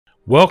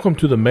Welcome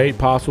to the Made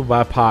Possible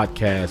by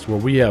podcast, where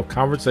we have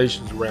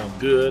conversations around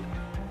good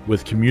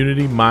with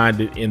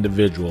community-minded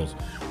individuals.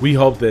 We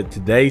hope that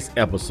today's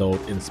episode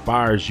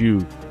inspires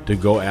you to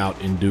go out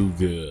and do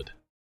good.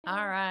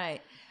 All right.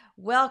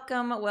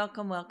 Welcome.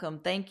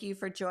 Thank you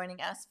for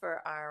joining us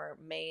for our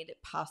Made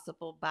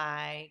Possible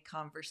by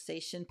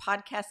Conversation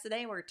podcast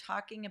today. We're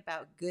talking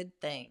about good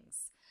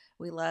things.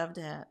 We love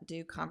to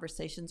do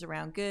conversations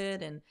around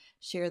good and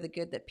share the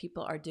good that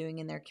people are doing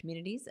in their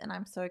communities. And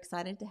I'm so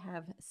excited to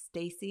have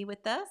Stacy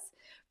with us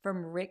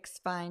from Rick's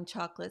Fine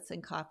Chocolates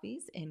and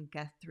Coffees in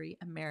Guthrie,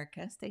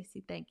 America.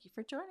 Stacy, thank you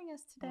for joining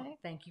us today. Well,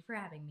 thank you for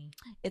having me.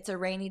 It's a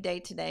rainy day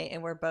today,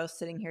 and we're both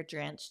sitting here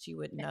drenched. You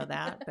wouldn't know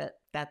that, but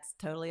that's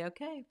totally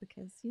okay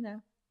because,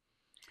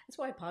 That's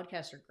why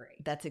podcasts are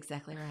great. That's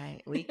exactly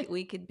right.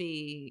 We could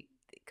be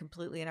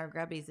completely in our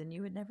grubbies and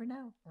you would never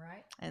know.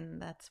 Right.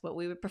 And that's what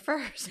we would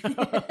prefer. So.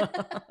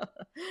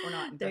 We're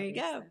not. There you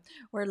go.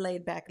 We're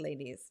laid back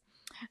ladies.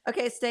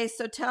 Okay, Stace,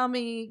 so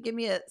give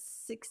me a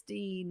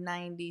 60,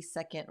 90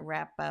 second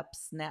wrap up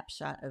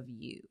snapshot of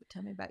you.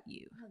 Tell me about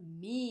you.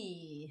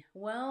 Me.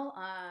 Well,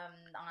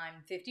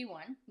 I'm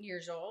 51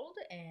 years old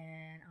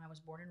and I was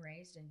born and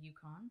raised in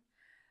Yukon,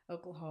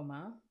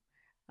 Oklahoma.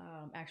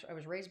 Actually, I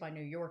was raised by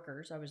New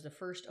Yorkers. I was the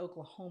first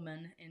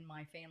Oklahoman in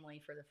my family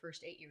for the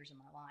first 8 years of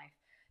my life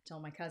until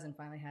my cousin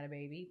finally had a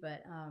baby.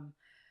 But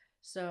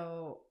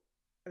so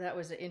that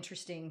was an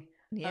interesting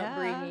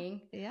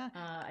upbringing. Yeah.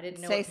 I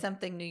didn't know. Say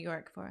something New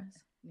York for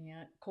us.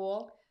 Yeah.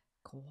 Cool.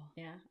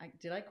 Yeah.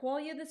 Did I call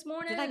you this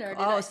morning?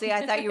 See,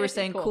 I thought you were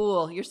saying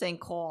cool. You're saying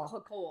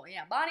cool. Cool.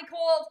 Yeah. Bonnie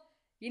called.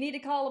 You need to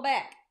call her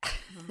back.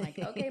 I'm like,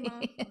 okay,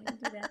 Mom. I'm gonna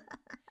do that.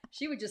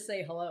 She would just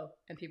say hello,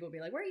 and people would be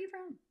like, "Where are you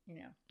from?"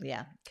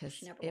 Yeah,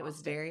 because it was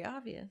very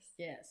obvious.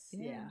 Yes,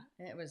 yeah.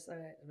 It was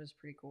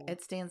pretty cool.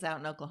 It stands out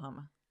in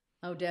Oklahoma.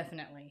 Oh,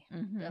 definitely,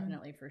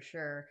 definitely for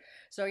sure.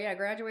 So yeah, I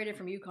graduated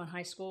from Yukon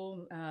High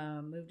School,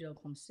 moved to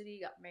Oklahoma City,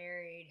 got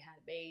married, had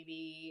a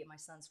baby. My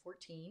son's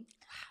 14.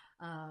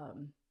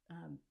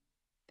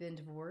 Been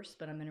divorced,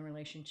 but I'm in a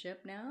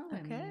relationship now.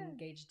 Okay. I'm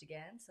engaged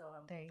again, so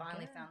I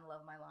finally found the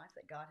love of my life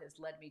that God has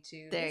led me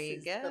to. There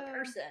you go. The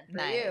person for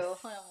nice. you.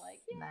 And I'm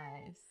like, yeah.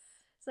 Nice.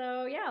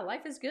 So yeah,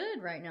 life is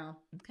good right now.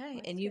 Okay,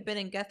 and you've been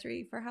in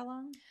Guthrie for how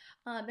long?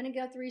 I've been in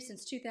Guthrie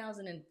since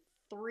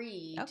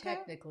 2003. Okay.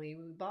 Technically,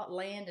 we bought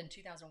land in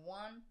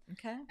 2001.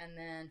 Okay, and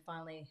then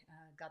finally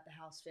got the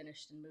house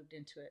finished and moved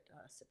into it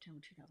September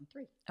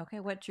 2003.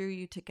 Okay, what drew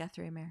you to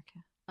Guthrie,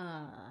 America?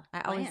 I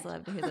land. Always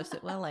love to hear those.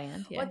 Well,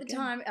 land. Yeah, well, at the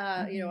time,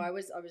 I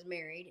was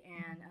married,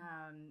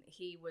 and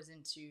he was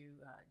into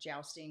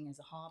jousting as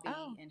a hobby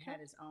and had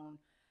his own.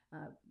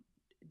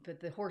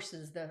 But the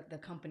horses the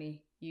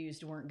company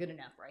used weren't good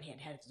enough, right? He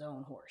had his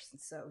own horse,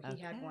 and so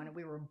he had one, and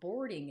we were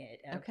boarding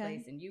it at a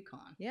place in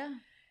Yukon. Yeah.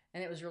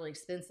 And it was really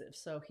expensive,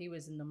 so he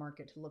was in the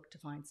market to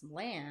find some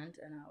land,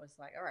 and I was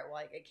like, all right,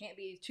 well, it can't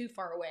be too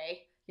far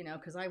away,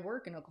 because I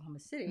work in Oklahoma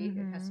City.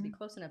 It has to be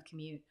cose enough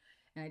commute.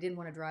 And I didn't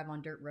want to drive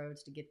on dirt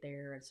roads to get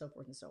there and so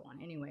forth and so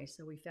on. Anyway,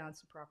 so we found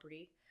some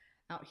property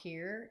out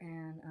here,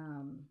 and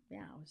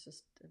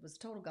it was a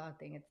total God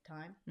thing at the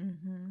time.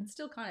 It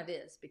still kind of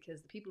is,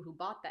 because the people who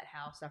bought that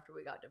house after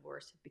we got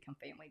divorced have become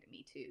family to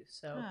me too.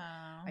 So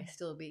I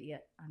still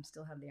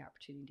have the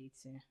opportunity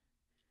to.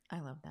 I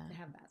love that. To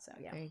have that. So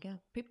yeah, there you go.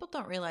 People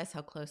don't realize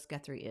how close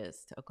Guthrie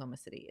is to Oklahoma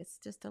City. It's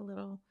just a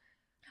little.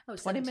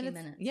 20 minutes.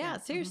 Yeah,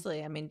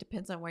 seriously. I mean,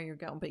 depends on where you're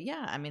going. But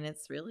yeah, I mean,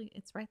 it's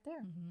right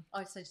there. Oh,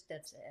 that's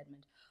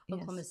Edmond.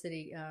 Oklahoma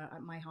City,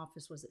 my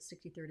office was at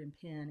 63rd and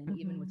Penn, and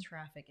even with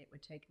traffic, it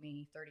would take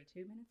me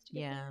 32 minutes to get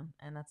there.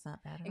 Yeah, and that's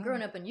not bad at all. And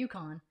growing up in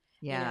Yukon,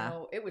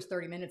 it was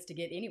 30 minutes to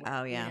get anywhere.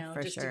 Oh, yeah,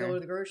 for just sure. to go to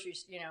the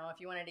groceries, if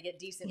you wanted to get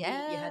decent meat,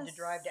 you had to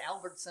drive to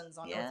Albertsons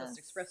on Northwest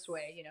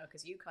Expressway,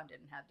 because Yukon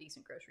didn't have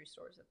decent grocery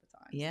stores at the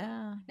time.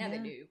 Yeah. So now they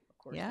do, of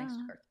course, thanks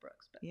to Garth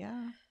Brooks. But.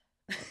 Yeah.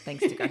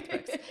 Thanks to Garth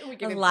Brooks.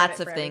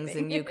 Lots of things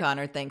in Yukon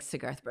are thanks to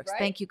Garth Brooks. Right?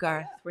 Thank you,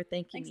 Garth. Yeah. We're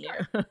thanking you.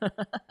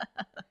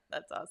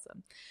 That's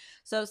awesome.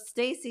 So,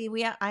 Stacy,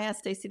 I asked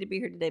Stacy to be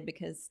here today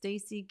because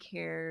Stacy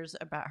cares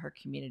about her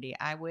community.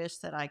 I wish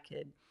that I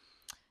could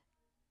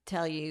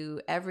tell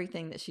you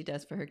everything that she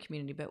does for her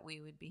community, but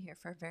we would be here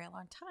for a very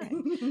long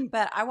time.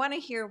 But I want to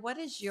hear, what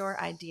is your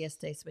idea,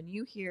 Stacy, when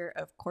you hear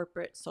of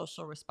corporate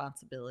social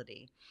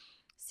responsibility,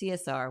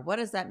 CSR? What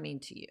does that mean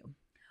to you?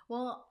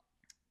 Well,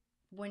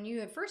 when you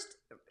had first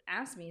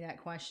asked me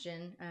that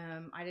question,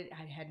 I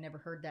had never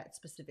heard that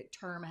specific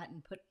term. I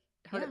hadn't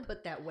heard it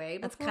put that way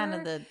before. That's kind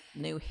of the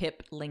new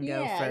hip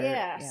lingo.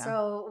 Yeah.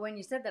 So when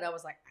you said that, I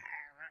was like,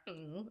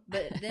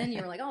 but then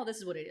you were like, oh, this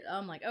is what it is.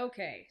 I'm like,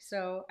 okay.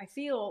 So I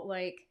feel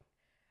like,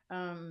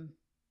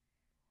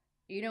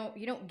 you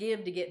don't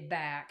give to get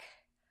back,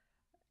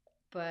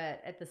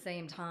 but at the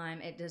same time,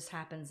 it just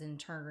happens in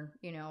turn.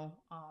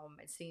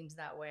 It seems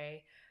that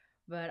way,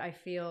 but I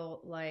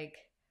feel like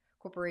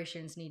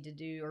corporations need to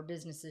do, or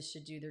businesses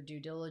should do, their due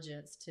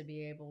diligence to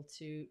be able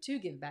to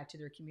give back to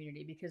their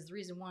community, because the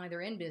reason why they're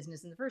in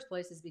business in the first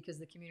place is because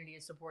the community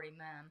is supporting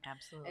them.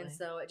 Absolutely. And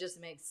so it just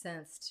makes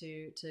sense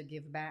to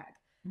give back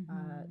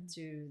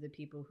to the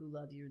people who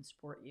love you and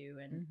support you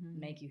and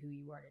make you who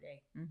you are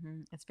today.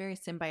 It's very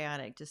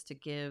symbiotic, just to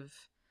give.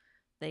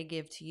 They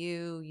give to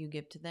you, you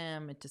give to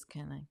them. It just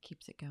kind of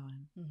keeps it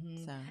going.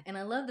 So, and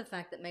I love the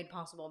fact that Made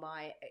Possible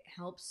by it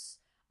helps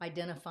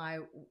identify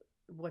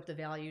what the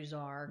values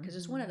are, because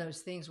it's one of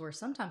those things where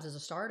sometimes as a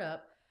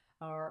startup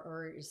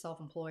or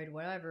self-employed,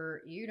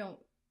 whatever, you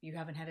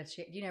haven't had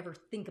you never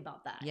think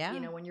about that. Yeah.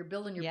 When you're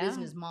building your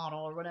business model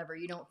or whatever,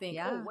 you don't think,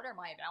 oh, what are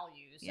my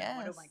values? Yes.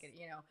 What am I going to,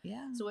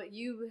 Yeah. So what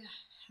you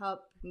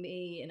help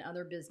me and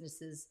other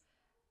businesses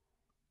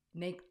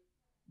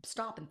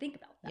stop and think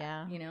about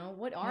that.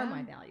 What are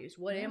my values?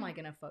 What am I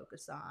going to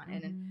focus on?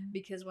 And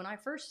because when I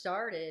first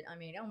started, I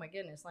mean, oh my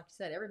goodness, like you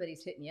said,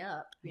 everybody's hitting you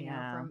up,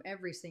 from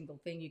every single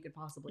thing you could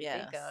possibly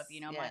think of.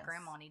 My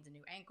grandma needs a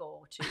new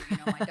ankle to,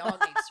 my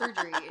dog needs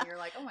surgery. And you're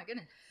like, oh my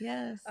goodness.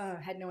 Yes.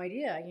 Had no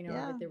idea,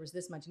 that there was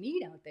this much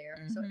need out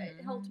there. So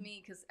it helped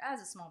me because as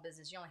a small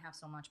business, you only have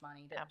so much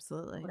money to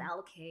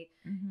allocate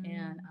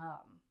and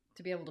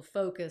to be able to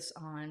focus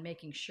on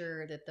making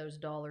sure that those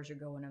dollars are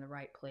going in the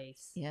right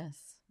place.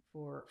 Yes.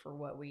 For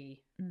what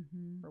we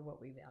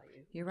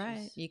value. You're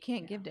right. You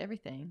can't give to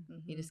everything.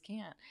 You just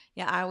can't.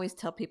 Yeah, I always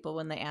tell people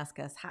when they ask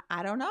us,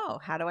 I don't know,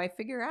 how do I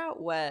figure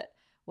out what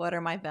are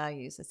my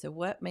values? I said,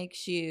 what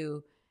makes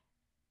you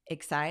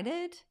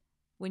excited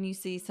when you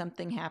see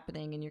something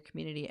happening in your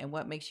community, and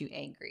what makes you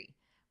angry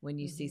when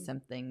you see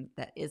something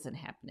that isn't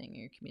happening in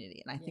your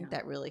community? And I think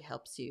that really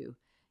helps you,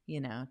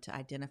 to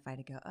identify,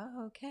 to go,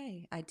 oh,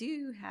 okay, I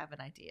do have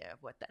an idea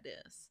of what that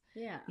is.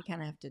 Yeah. You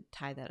kind of have to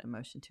tie that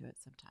emotion to it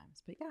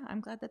sometimes. But yeah,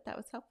 I'm glad that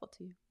was helpful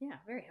to you. Yeah,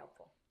 very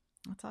helpful.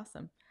 That's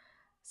awesome.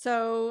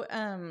 So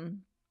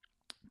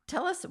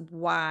tell us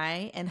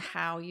why and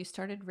how you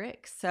started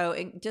Rick's. So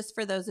just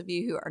for those of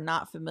you who are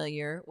not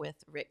familiar with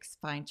Rick's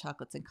Fine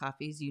Chocolates and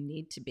Coffees, you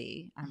need to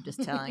be. I'm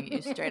just telling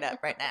you straight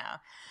up right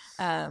now.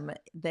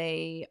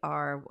 They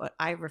are what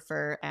I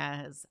refer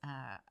as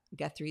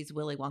Guthrie's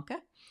Willy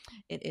Wonka.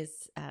 It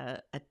is a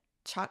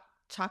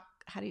how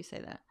do you say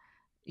that?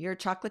 You're a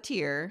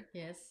chocolatier.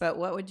 Yes. But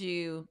what would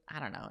you, I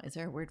don't know, is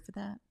there a word for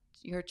that?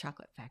 You're a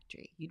chocolate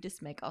factory. You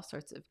just make all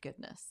sorts of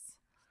goodness.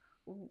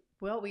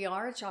 Well, we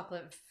are a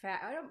chocolate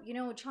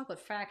chocolate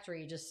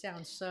factory just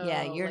sounds so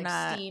you're like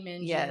not steam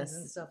engines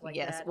and stuff like that.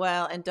 Yes,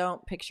 well, and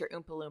don't picture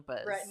Oompa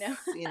Loompas. Right now.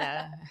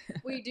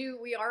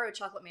 We are a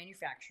chocolate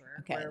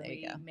manufacturer where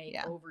we make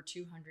over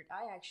 200.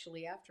 I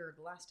actually, after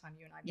the last time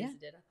you and I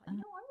visited, I thought,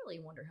 I really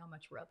wonder how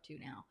much we're up to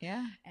now.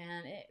 Yeah.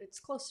 And it's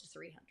close to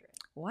 300.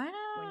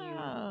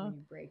 Wow. When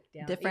you break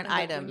down different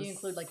items. When you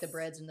include like the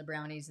breads and the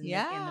brownies and,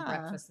 the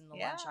breakfast and the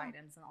lunch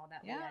items and all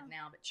that we add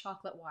now. But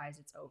chocolate-wise,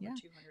 it's over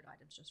 200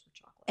 items just for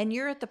chocolate. And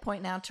you're at the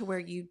point now to where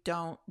you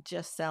don't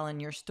just sell in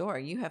your store.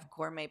 You have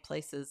gourmet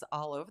places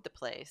all over the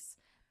place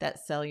that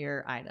sell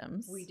your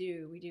items. We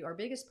do. Our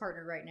biggest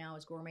partner right now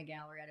is Gourmet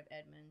Gallery out of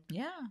Edmond.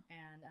 Yeah.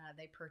 And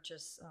they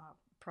purchase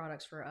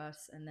products for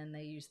us, and then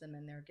they use them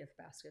in their gift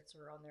baskets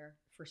or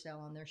for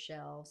sale on their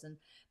shelves. And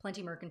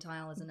Plenty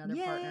Mercantile is another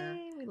partner.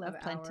 We love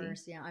Plenty.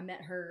 Ours. Yeah, I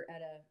met her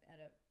at a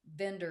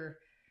vendor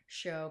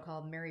show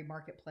called Mary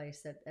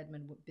Marketplace that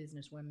Edmond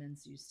Business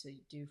Women's used to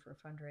do for a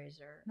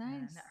fundraiser. Nice. And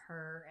I met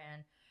her,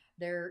 and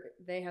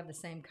they have the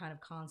same kind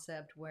of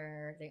concept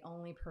where they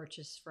only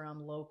purchase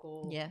from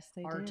local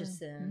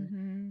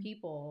artisan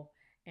people,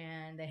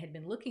 and they had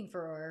been looking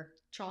for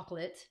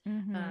chocolate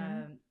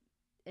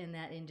in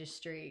that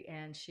industry,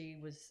 and she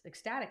was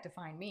ecstatic to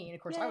find me, and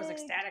of course I was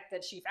ecstatic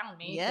that she found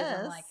me. Yes,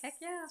 I'm like, heck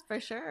yeah,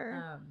 for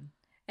sure.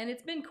 And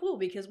it's been cool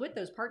because with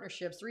those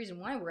partnerships, the reason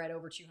why we're at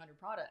over 200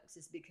 products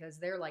is because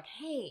they're like,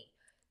 hey,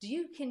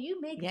 can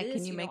you make this?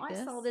 Can you make this?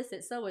 I saw this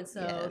at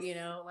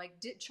so-and-so,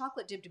 like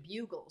chocolate dipped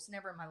bugles.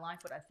 Never in my life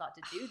would I thought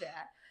to do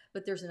that.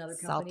 But there's another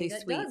company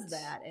that does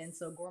that. And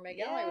so Gourmet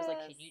Gallery was like,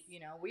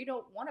 we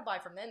don't want to buy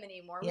from them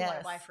anymore. We want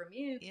to buy from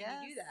you. Can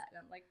you do that? And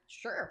I'm like,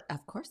 sure.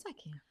 Of course I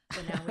can.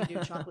 So now we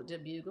do chocolate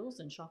dipped bugles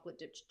and chocolate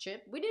dipped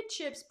chip. We did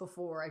chips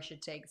before, I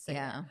should say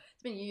that.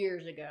 It's been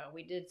years ago.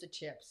 We did the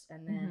chips.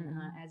 And then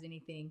as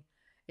anything,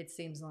 it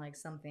seems like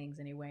some things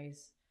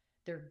anyways,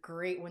 they're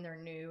great when they're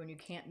new and you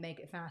can't make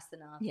it fast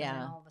enough. Yeah.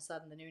 And then all of a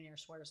sudden the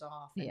newness wears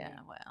off. Yeah.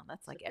 Well,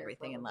 that's like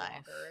everything in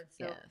life.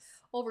 So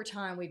over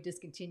time we've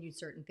discontinued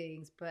certain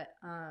things, but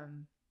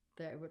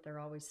they're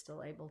always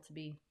still able to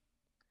be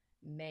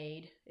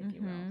made, if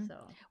you will.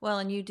 So well,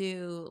 and you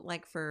do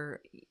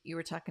you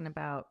were talking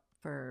about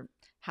for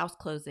house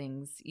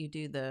closings, you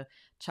do the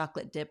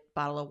chocolate dip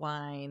bottle of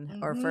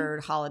wine or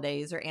for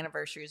holidays or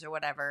anniversaries or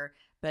whatever.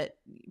 But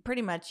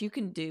pretty much you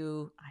can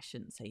do, I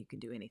shouldn't say you can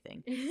do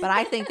anything, but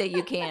I think that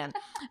you can.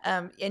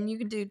 And you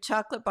can do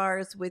chocolate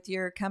bars with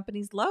your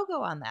company's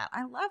logo on that.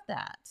 I love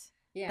that.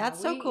 Yeah.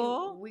 That's so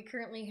cool. We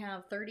currently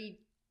have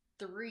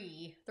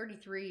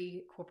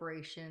 33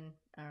 corporation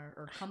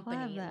or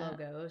company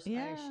logos,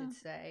 I should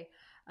say.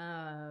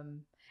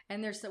 And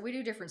we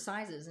do different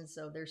sizes. And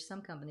so there's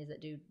some companies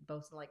that do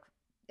both like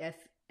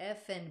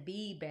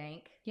FNB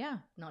Bank. Yeah.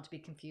 Not to be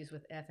confused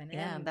with F&M Bank.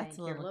 Yeah, that's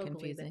a little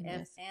confusing. But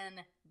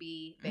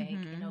FNB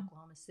Bank in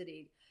Oklahoma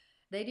City.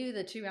 They do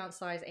the 2-ounce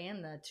size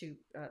and the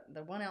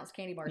 1-ounce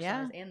candy bar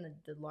size and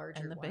the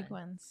larger and the big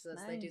ones. So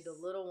they do the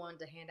little one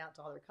to hand out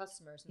to all their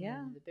customers, and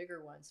then the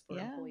bigger ones for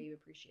employee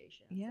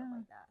appreciation and stuff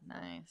like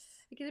that. Nice.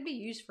 It can be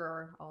used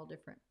for all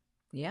different.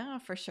 Yeah,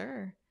 for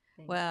sure.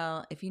 Things.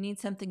 Well, if you need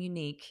something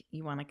unique,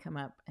 you want to come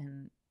up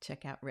and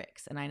check out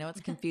Rick's. And I know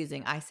it's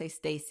confusing. I say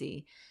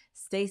Stacy.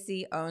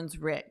 Stacy owns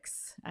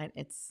Rick's.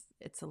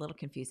 It's a little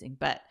confusing,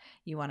 but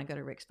you want to go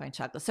to Rick's Fine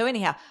Chocolate. So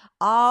anyhow,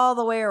 all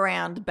the way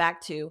around back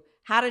to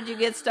how did you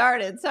get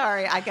started?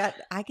 Sorry, I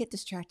get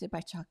distracted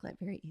by chocolate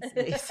very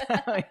easily. So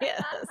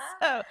yes.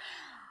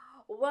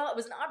 Well, it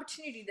was an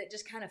opportunity that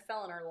just kind of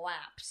fell in our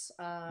laps.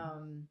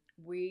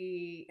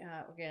 We,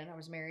 again, I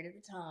was married at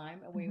the time,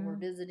 and we were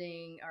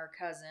visiting our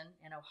cousin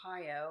in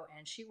Ohio,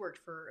 and she worked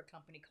for a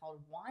company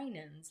called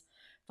Winans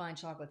Fine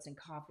Chocolates and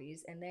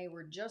Coffees, and they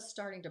were just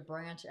starting to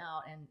branch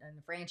out in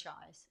the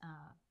franchise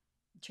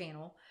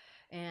channel.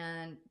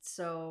 And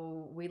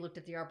so we looked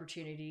at the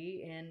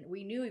opportunity, and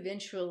we knew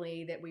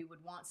eventually that we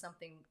would want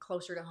something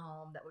closer to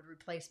home that would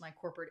replace my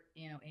corporate,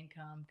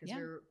 income, because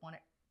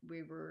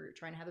we were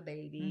trying to have a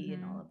baby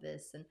and all of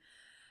this,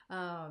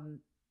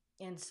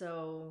 and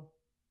so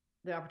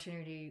the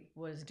opportunity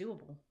was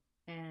doable.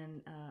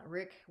 And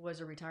Rick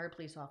was a retired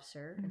police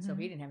officer, and so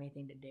he didn't have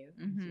anything to do.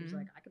 So he was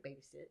like, I could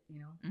babysit,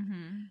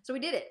 So we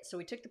did it. So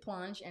we took the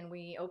plunge, and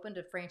we opened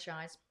a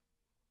franchise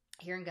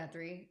here in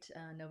Guthrie,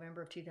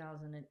 November of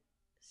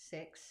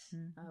 2006.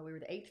 We were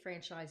the 8th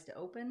franchise to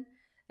open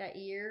that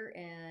year,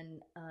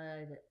 and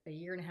a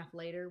year and a half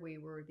later, we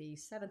were the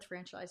 7th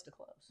franchise to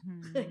close,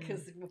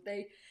 because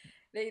they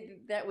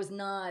that was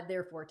not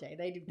their forte.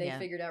 They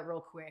figured out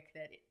real quick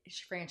that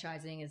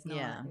franchising is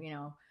not,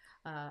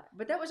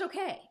 but that was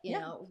okay.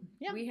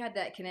 We had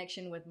that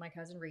connection with my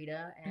cousin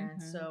Rita,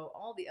 and so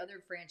all the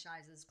other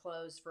franchises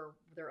closed for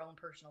their own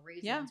personal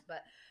reasons,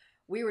 but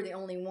we were the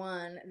only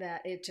one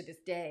that to this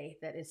day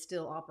that is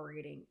still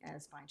operating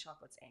as Fine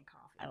Chocolates and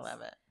Coffees. I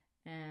love it.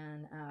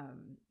 And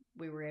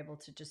we were able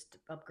to just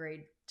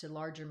upgrade to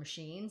larger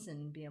machines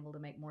and be able to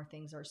make more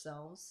things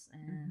ourselves,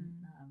 and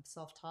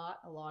self-taught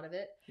a lot of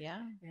it.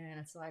 Yeah. And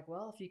it's like,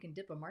 well, if you can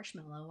dip a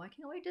marshmallow, why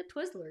can't we dip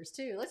Twizzlers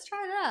too? Let's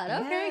try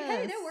that. Okay.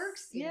 Hey, that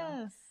works. You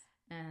know?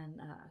 And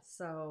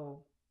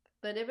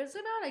but it was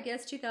about, I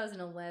guess,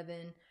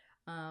 2011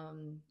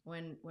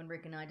 when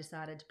Rick and I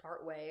decided to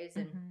part ways,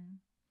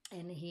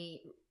 and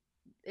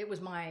it was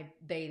my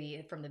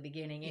baby from the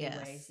beginning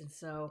anyways. And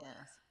so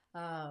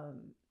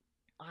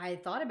I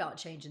thought about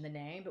changing the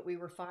name, but we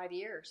were 5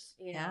 years,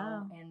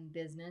 in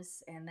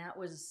business, and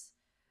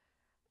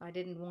I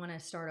didn't want to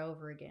start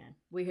over again.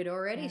 We had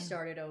already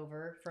started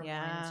over from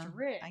Winans to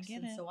Rick's. I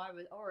get it. So I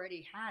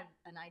already had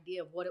an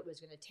idea of what it was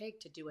going to take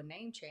to do a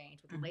name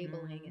change with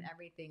labeling and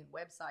everything, and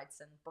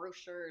websites and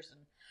brochures,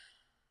 and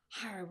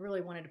I really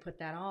wanted to put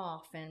that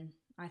off. And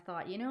I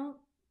thought,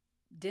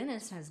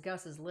 Dennis has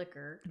Gus's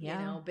Liquor.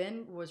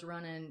 Ben was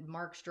running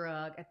Mark's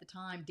Drug at the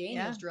time.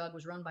 Daniel's Drug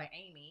was run by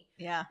Amy.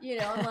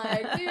 I'm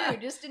like,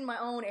 dude, just in my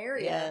own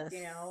area.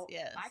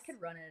 I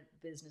could run a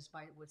business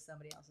with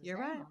somebody else's name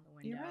on the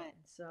window. You're right.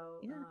 And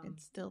so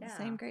it's still the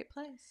same great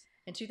place.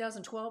 And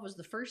 2012 was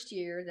the first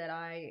year that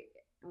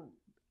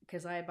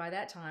because by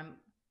that time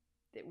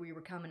that we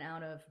were coming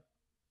out of.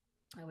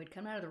 We'd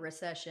come out of the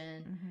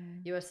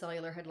recession. U.S.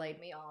 Cellular had laid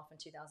me off in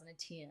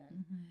 2010.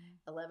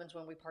 11's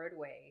when we parted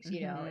ways,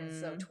 and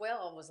so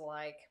 12 was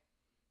like,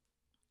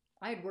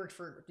 I had worked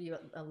for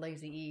a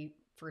Lazy E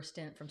for a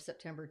stint from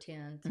September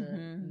 10 to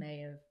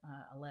May of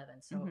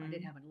 11, so I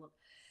did have a look.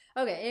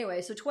 Okay,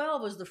 anyway, so 12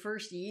 was the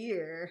first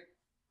year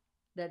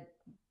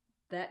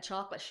that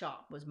chocolate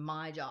shop was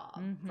my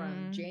job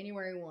from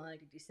January 1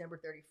 to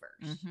December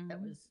 31st. That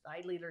was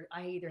I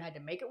either had to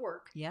make it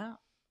work.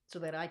 So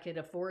that I could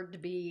afford to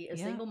be a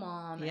single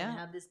mom and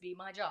have this be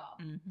my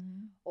job.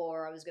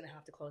 Or I was going to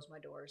have to close my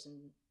doors and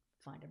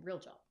find a real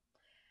job.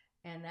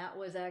 And that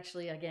was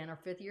actually, again, our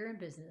 5th year in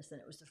business, and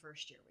it was the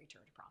first year we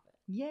turned a profit.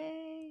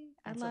 Yay.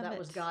 I love it. So that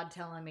was God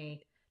telling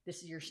me,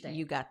 this is your state.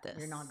 You got this.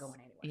 You're not going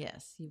anywhere.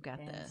 Yes, you got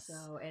this.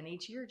 And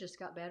each year just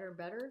got better and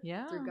better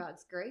through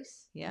God's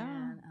grace.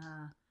 And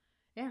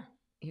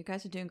you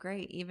guys are doing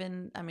great.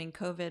 Even,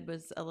 COVID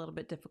was a little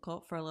bit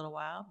difficult for a little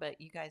while,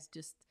 but you guys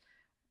just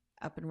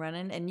up and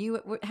running. And you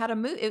had a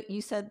move.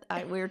 You said,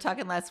 we were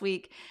talking last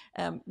week,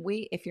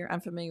 if you're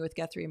unfamiliar with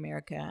Guthrie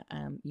America,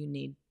 you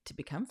need to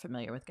become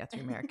familiar with Guthrie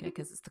America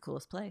because it's the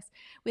coolest place.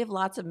 We have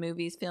lots of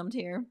movies filmed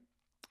here.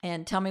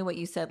 And tell me what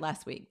you said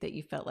last week, that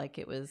you felt like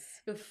it was...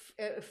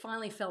 It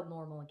finally felt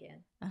normal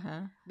again.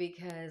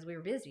 Because we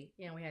were busy.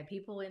 We had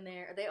people in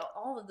there.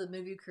 All of the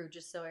movie crew,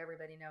 just so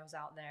everybody knows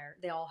out there,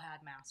 they all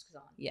had masks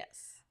on.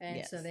 Yes.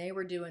 And so they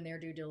were doing their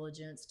due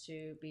diligence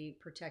to be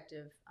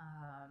protective,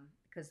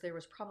 because there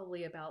was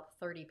probably about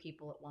 30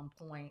 people at one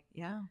point.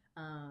 Yeah.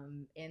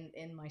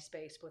 In my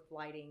space with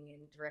lighting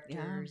and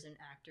directors and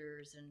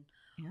actors and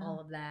all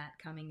of that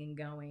coming and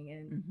going.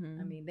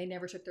 And I mean, they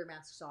never took their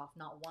masks off,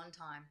 not one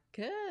time.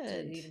 Good.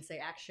 To even say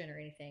action or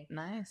anything.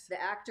 Nice.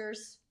 The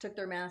actors took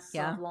their masks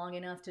off long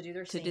enough to do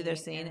their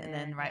scene. And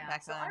then right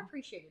back so on. I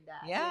appreciated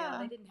that. Yeah.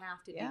 They didn't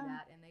have to do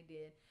that, and they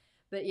did.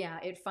 But yeah,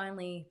 it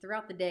finally,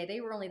 throughout the day,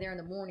 they were only there in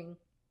the morning.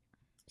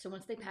 So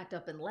once they packed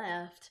up and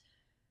left,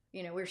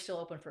 we were still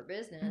open for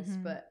business.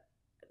 But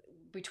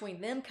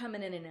between them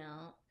coming in and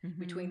out,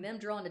 between them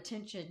drawing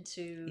attention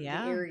to the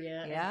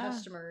area and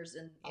customers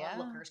and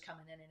onlookers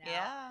coming in and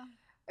out,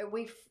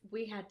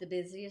 we had the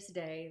busiest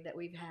day that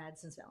we've had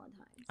since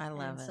Valentine's. I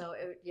love it. So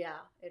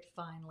it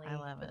finally,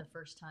 for the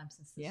first time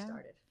since this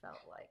started,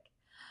 felt like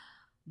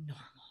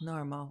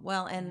normal.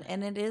 Well,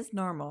 and it is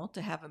normal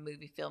to have a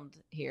movie filmed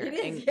here. It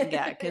is.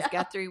 Because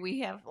Guthrie,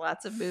 we have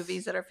lots of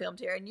movies that are filmed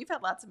here, and you've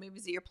had lots of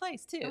movies at your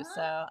place too.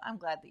 So I'm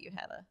glad that you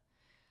had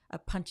a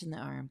punch in the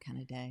arm kind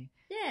of day.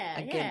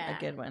 A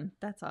good one.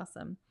 That's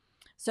awesome.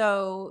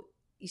 So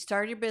you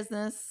started your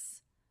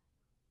business,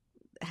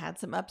 had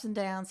some ups and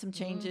downs, some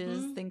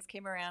changes, things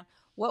came around.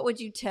 What would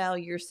you tell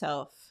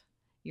yourself,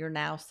 your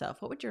now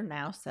self? What would your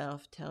now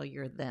self tell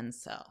your then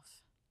self?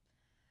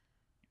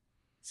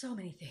 So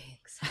many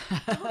things.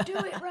 Don't do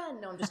it,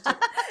 run. No, I'm just kidding.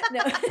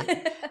 No.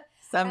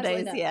 Some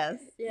days, yes.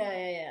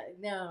 Yeah.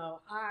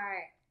 No,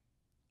 I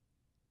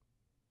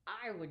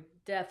would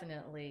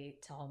definitely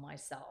tell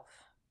myself,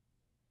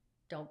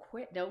 don't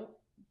quit.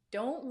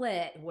 Don't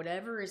let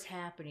whatever is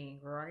happening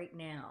right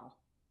now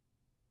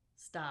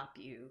stop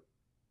you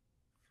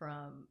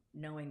from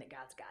knowing that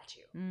God's got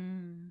you.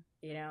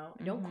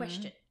 Don't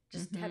question.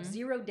 Just have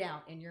zero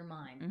doubt in your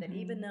mind that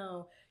even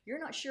though you're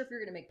not sure if you're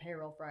going to make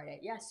payroll Friday,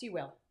 yes, you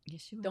will.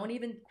 Yes, you will. Don't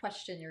even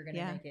question you're going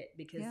to make it,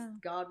 because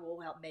God will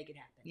help make it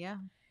happen. Yeah.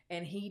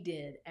 And he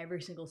did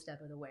every single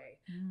step of the way.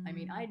 I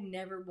mean, I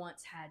never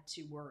once had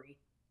to worry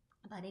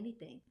about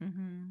anything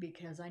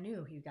because I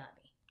knew he got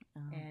me.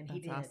 And he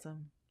did.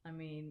 Awesome. I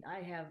mean, I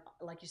have,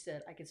 like you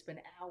said, I could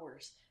spend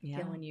hours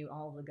telling you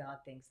all the God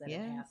things that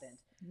have happened.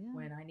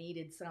 When I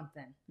needed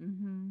something,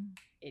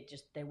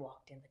 they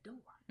walked in the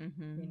door.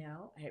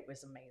 It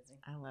was amazing.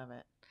 I love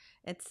it.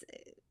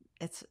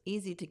 It's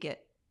easy to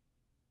get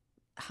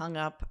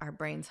our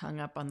brains hung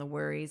up on the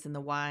worries and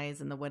the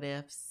whys and the what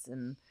ifs.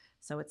 And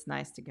so it's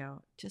nice to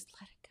go, just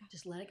let it go.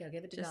 Just let it go.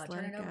 Give it to God.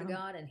 Turn it over to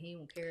God, and he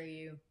will carry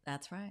you.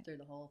 That's right. Through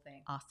the whole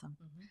thing. Awesome.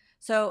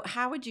 So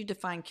how would you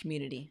define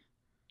community?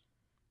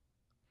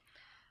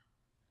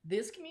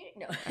 This community?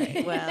 No.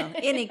 Right, well,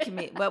 any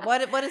community. But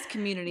what does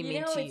community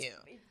mean to you?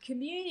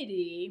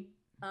 Community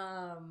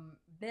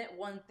meant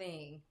one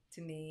thing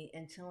to me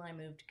until I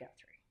moved to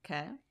Guthrie.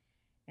 Okay.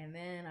 And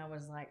then I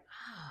was like,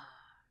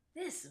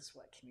 this is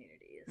what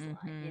community is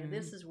like.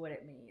 This is what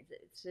it means.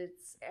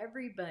 It's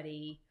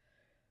everybody,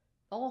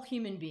 all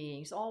human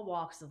beings, all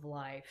walks of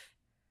life,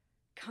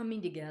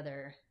 coming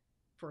together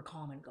for a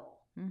common goal.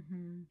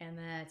 And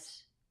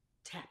that's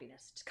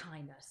happiness, it's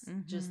kindness,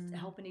 just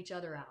helping each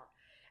other out.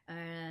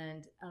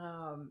 And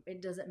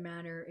it doesn't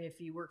matter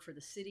if you work for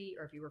the city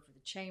or if you work for the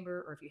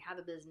chamber or if you have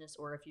a business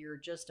or if you're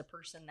just a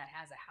person that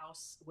has a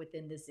house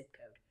within the zip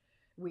code.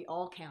 We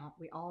all count,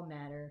 we all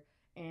matter,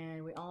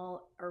 and we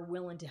all are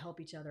willing to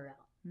help each other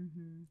out.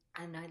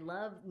 And I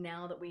love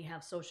now that we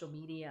have social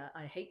media.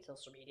 I hate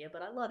social media,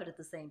 but I love it at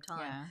the same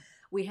time. Yeah.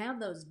 We have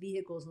those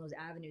vehicles and those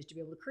avenues to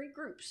be able to create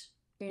groups.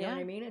 You know what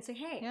I mean? And say,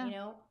 hey,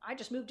 I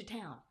just moved to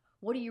town.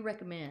 What do you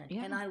recommend?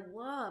 Yeah. And I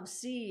love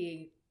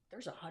seeing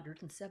there's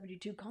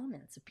 172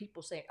 comments of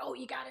people saying, oh,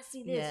 you got to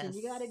see this and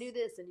you got to do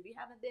this. And if you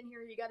haven't been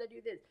here, you got to do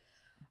this.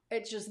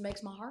 It just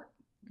makes my heart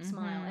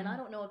smile. And I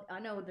don't know, I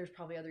know there's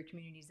probably other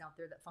communities out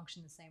there that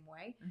function the same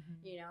way,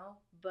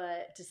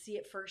 but to see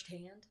it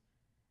firsthand,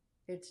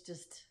 it's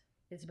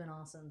been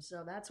awesome.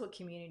 So that's what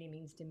community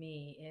means to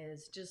me,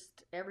 is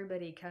just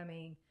everybody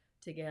coming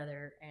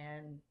together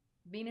and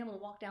being able to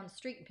walk down the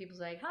street and people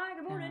say, hi,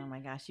 good morning. Oh my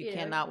gosh, you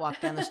cannot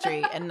walk down the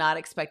street and not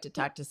expect to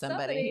talk to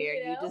somebody here.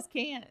 You just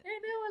can't.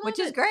 Which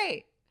is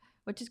great.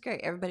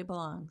 Everybody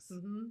belongs.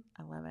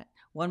 I love it.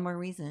 One more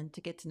reason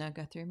to get to know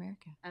Guthrie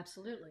America.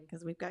 Absolutely.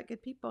 Because we've got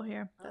good people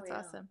here. That's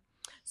awesome.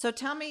 So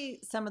tell me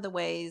some of the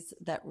ways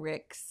that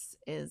Rick's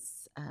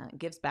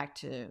gives back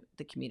to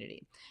the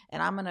community.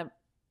 And I'm going to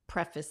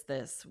preface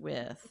this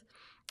with,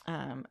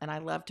 and I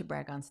love to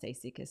brag on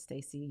Stacy because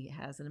Stacy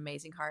has an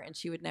amazing heart and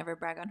she would never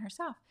brag on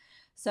herself.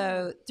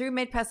 So through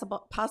Made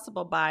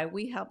Possible By,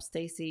 we help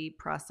Stacy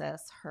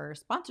process her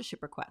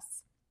sponsorship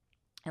requests.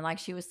 And like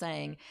she was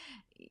saying,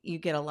 you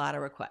get a lot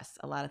of requests,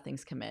 a lot of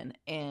things come in.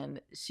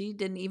 And she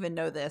didn't even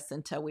know this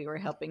until we were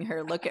helping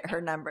her look at her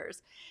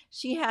numbers.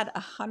 She had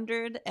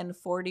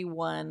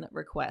 141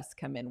 requests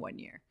come in one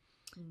year.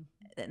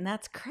 And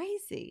that's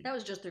crazy. That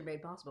was just through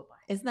Made Possible By.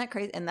 Isn't that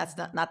crazy? And that's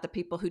not the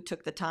people who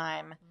took the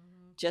time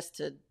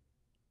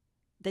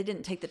they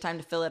didn't take the time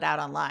to fill it out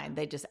online.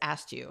 They just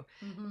asked you.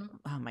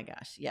 Oh my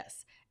gosh.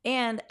 Yes.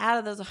 And out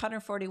of those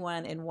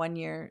 141 in 1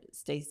 year,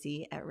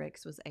 Stacy at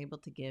Rick's was able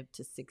to give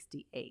to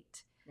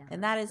 68. Yeah,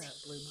 and that is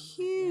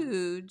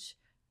huge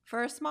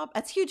for a small.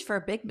 That's huge for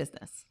a big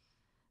business.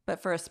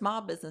 But for a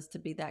small business to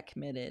be that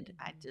committed,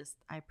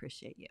 I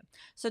appreciate you.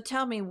 So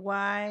tell me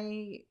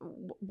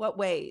what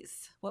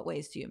ways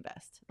do you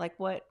invest? Like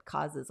what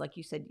causes, like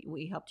you said,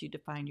 we helped you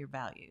define your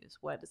values.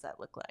 What does that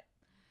look like?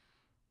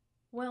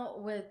 Well,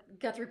 with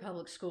Guthrie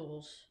Public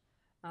Schools,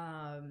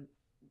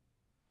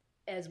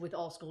 as with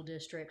all school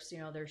districts,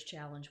 there's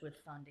challenge with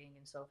funding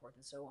and so forth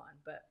and so on.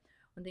 But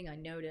one thing I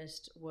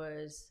noticed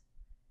was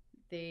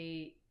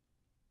they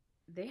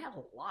have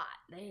a lot.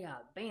 They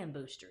got band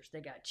boosters,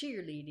 they got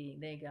cheerleading,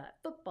 they got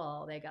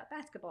football, they got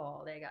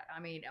basketball,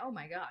 oh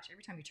my gosh,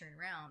 every time you turn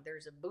around,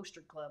 there's a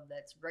booster club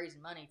that's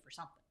raising money for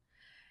something.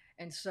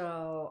 And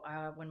so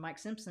when Mike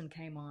Simpson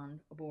came on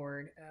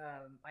board,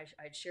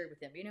 I'd shared with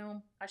him,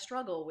 I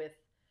struggle with,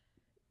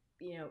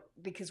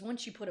 because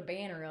once you put a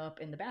banner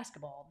up in the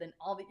basketball, then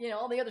all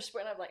the other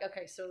sport, I'm like,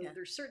 okay, so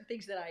there's certain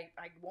things that I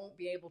won't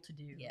be able to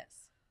do.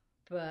 Yes.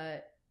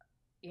 But,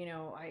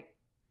 to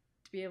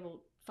be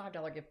able,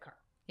 $5 gift card.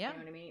 Yeah. You know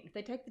what I mean? If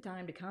they take the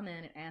time to come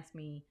in and ask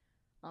me,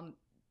 I'm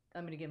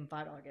going to give them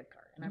 $5 gift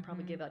card, and I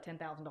probably give out $10,000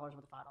 with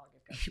a $5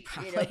 gift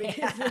card.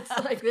 Because it's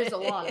like there's a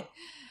lot of.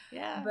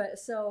 Yeah. But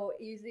so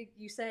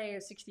you say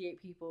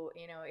 68 people,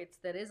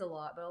 that is a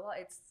lot, but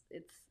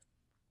it's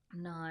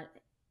not.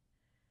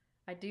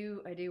 I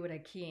do what I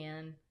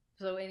can.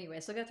 So anyway,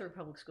 so I got through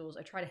public schools.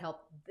 I try to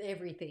help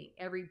every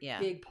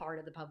big part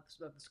of the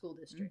school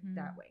district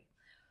that way.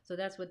 So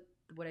that's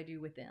what I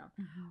do with them.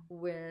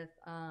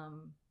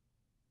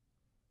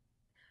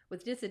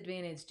 With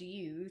disadvantaged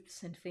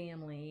youths and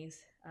families,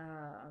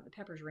 the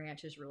Pepper's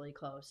Ranch is really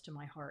close to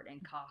my heart,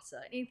 and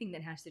CASA. Anything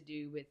that has to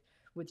do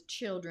with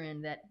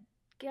children that,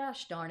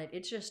 gosh darn it,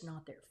 it's just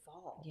not their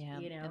fault. Yeah,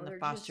 and the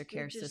foster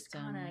care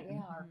system.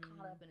 Are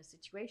caught up in a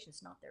situation.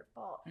 It's not their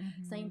fault.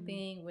 Same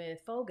thing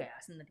with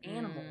FOGAS and the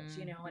animals.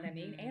 You know what I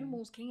mean?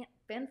 Animals can't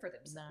fend for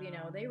themselves.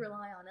 No. They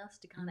rely on us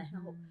to kind of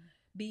help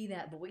be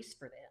that voice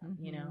for them.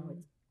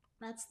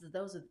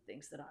 Those are the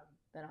things that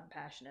I'm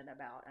passionate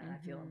about, and I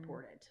feel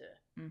important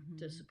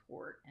to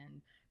support.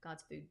 And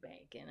God's Food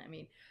Bank, and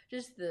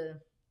just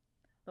the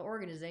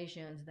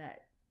organizations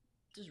that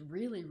just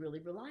really, really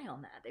rely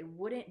on that. They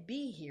wouldn't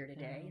be here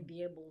today and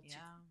be able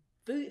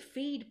to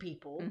feed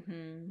people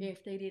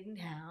if they didn't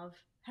have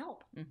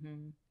help.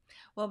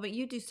 Well, but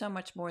you do so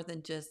much more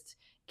than just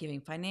giving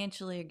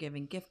financially or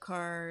giving gift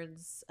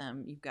cards.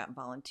 You've got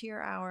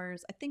volunteer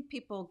hours. I think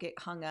people get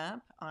hung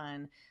up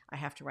on, I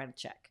have to write a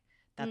check.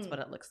 That's what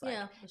it looks like.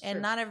 Yeah, and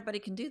true. Not everybody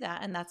can do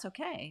that, and that's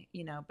okay,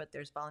 but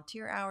there's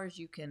volunteer hours.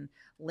 You can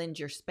lend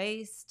your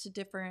space to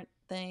different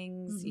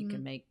things. You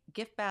can make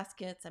gift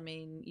baskets.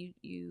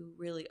 You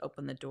really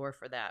open the door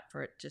for that,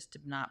 for it just to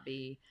not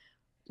be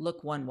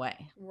look one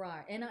way.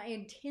 Right. And I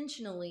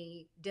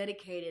intentionally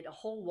dedicated a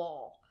whole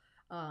wall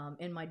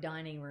in my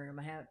dining room.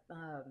 I have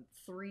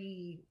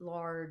 3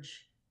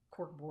 large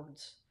cork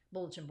boards,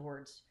 bulletin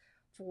boards,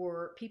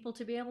 for people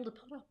to be able to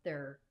put up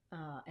their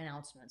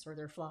announcements or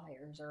their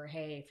flyers, or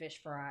hey, fish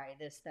fry,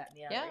 this, that, and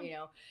the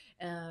other.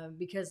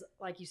 Because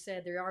like you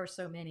said, there are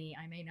so many.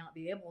 I may not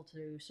be able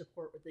to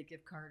support with a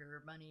gift card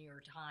or money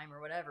or time or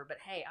whatever, but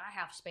hey, I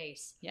have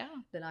space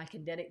that I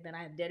can that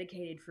I have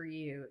dedicated for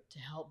you to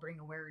help bring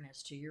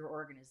awareness to your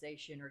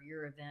organization or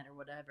your event or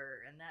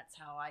whatever. And that's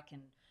how I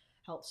can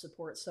help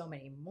support so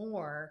many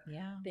more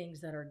things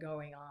that are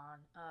going on.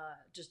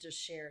 Just to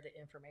share the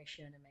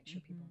information and make sure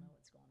people know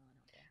what's going on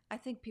out there. I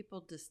think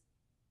people just,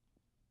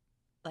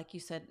 like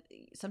you said,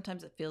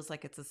 sometimes it feels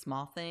like it's a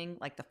small thing,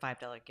 like the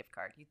 $5 gift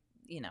card.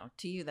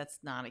 To you, that's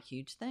not a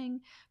huge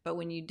thing. But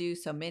when you do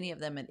so many of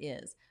them, it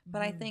is.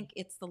 But I think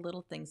it's the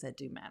little things that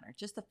do matter.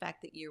 Just the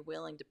fact that you're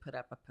willing to put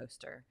up a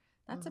poster,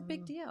 that's a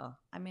big deal.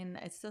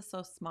 It's just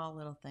those small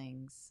little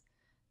things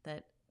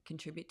that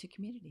contribute to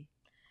community.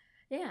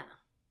 Yeah.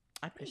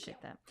 I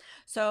appreciate that.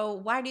 So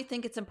why do you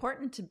think it's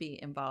important to be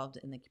involved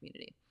in the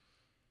community?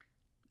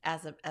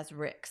 As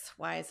RICS,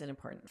 why is it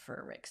important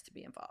for RICS to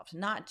be involved?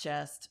 Not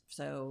just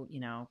so,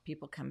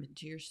 people come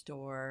into your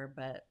store,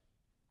 but,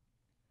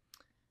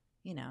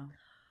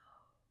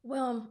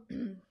 Well,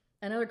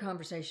 another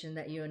conversation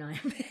that you and I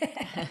have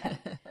had,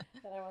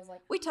 that I was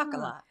like, we talk a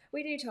lot.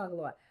 We do talk a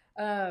lot.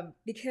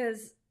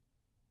 Because,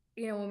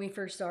 when we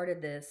first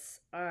started this,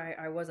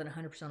 I wasn't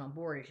 100% on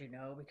board, as you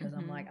know, because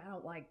I'm like, I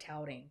don't like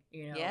touting,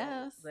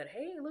 Yes. But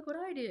hey, look what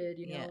I did,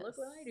 look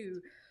what I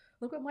do.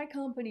 Look what my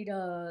company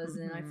does.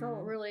 And I felt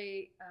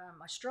really,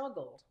 I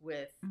struggled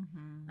with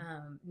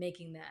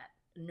making that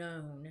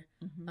known.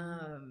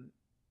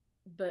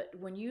 But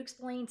when you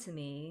explain to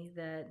me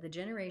that the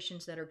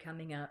generations that are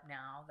coming up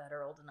now that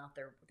are old enough,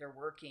 they're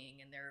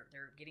working and they're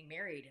getting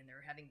married and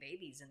they're having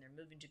babies and they're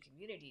moving to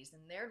communities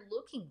and they're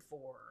looking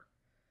for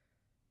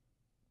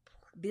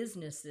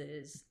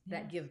businesses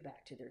that give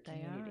back to their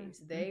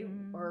communities. They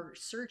are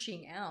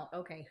searching out,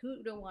 okay,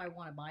 who do I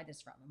want to buy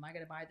this from? Am I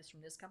going to buy this from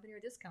this company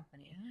or this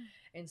company?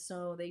 And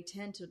so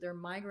they're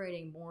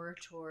migrating more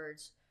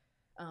towards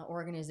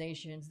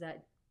organizations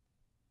that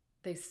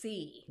they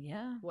see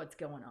Yeah. what's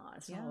going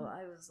on. So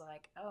I was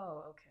like,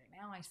 oh, okay,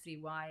 now I see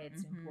why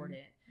it's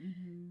important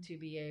to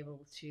be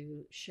able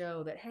to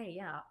show that, hey,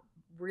 yeah,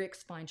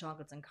 Rick's Fine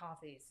Chocolates and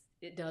Coffees,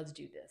 it does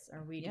do this,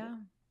 or we do,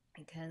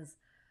 because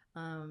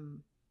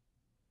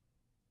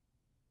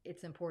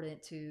it's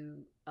important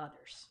to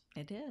others.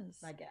 It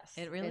is. I guess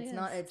it really is.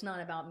 It's not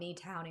about me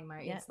touting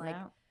my. It's like.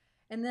 No.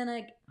 And then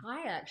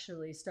I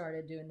actually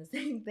started doing the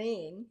same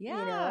thing. Yeah.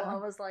 You know, I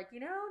was like,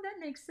 that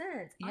makes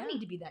sense. Yeah. I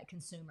need to be that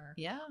consumer.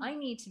 Yeah. I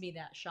need to be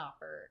that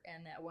shopper.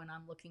 And that when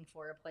I'm looking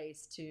for a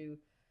place to,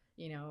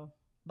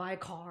 buy a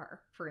car,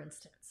 for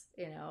instance,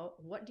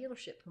 what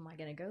dealership am I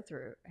going to go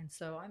through? And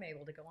so I'm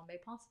able to go on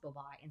Made Possible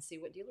Buy and see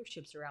what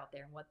dealerships are out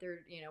there and what they're,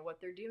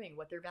 what they're doing,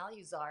 what their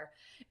values are.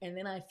 And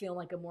then I feel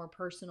like a more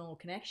personal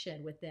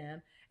connection with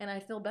them. And I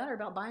feel better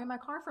about buying my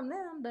car from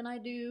them than I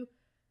do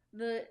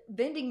the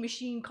vending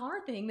machine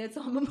car thing that's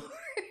on Memorial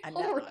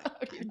Road.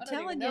 I'm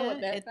telling you,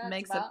 it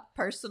makes a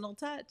personal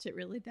touch. It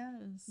really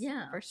does.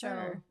 Yeah, for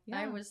sure.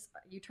 So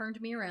you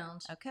turned me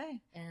around. Okay,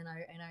 and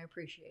I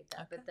appreciate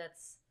that. Okay. But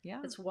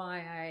that's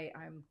why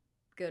I'm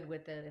good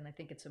with it, and I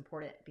think it's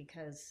important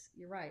because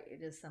you're right.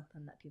 It is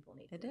something that people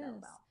need to know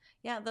about.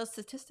 Yeah, those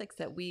statistics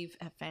that we've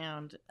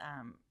found,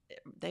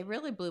 they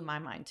really blew my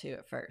mind too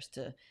at first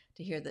to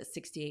hear that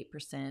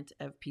 68%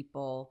 of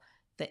people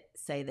that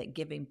say that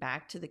giving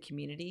back to the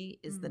community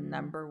is the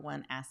number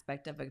one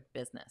aspect of a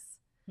business.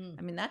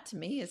 I mean, that to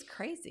me is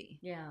crazy.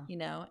 Yeah.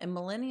 And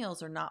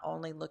millennials are not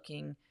only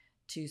looking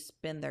to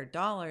spend their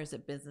dollars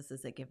at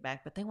businesses that give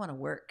back, but they want to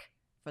work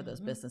for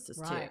those businesses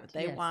too.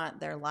 They want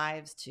their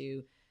lives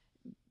to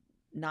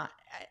not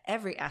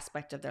every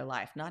aspect of their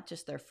life, not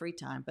just their free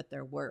time, but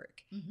their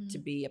work to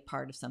be a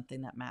part of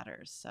something that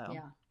matters. So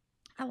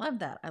I love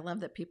that. I love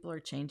that people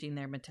are changing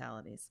their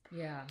mentalities.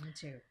 Yeah, me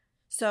too.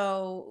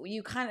 So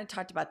you kind of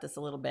talked about this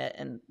a little bit,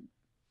 and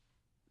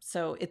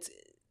so is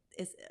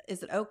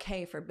it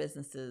okay for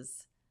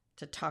businesses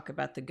to talk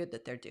about the good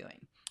that they're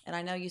doing? And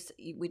I know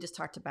we just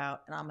talked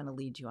about, and I'm going to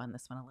lead you on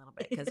this one a little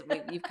bit because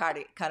you've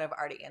kind of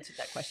already answered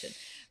that question.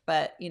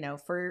 But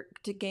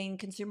to gain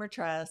consumer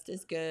trust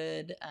is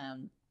good.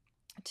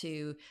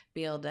 To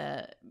be able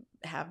to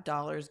have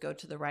dollars go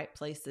to the right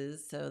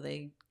places so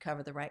they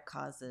cover the right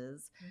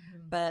causes.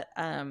 But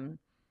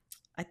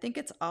I think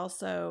it's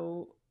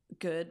also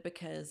good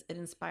because it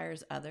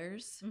inspires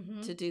others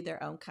to do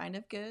their own kind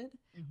of good.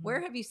 Where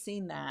have you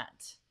seen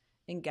that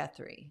in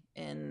Guthrie?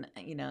 And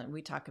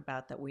we talk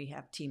about that we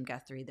have Team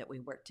Guthrie, that we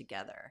work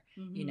together.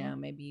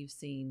 Maybe you've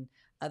seen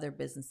other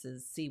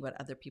businesses see what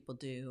other people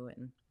do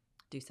and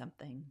do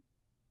something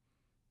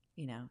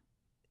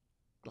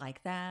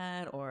like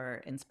that,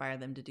 or inspire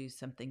them to do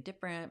something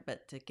different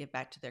but to give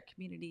back to their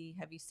community.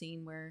 Have you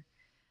seen where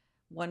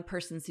one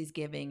person sees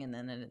giving and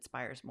then it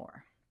inspires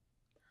more?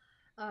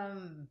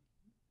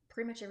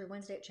 Pretty much every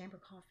Wednesday at Chamber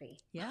Coffee.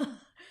 Yeah.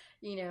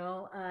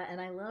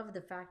 And I love the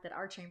fact that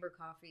our Chamber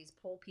Coffees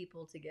pull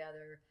people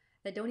together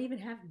that don't even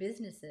have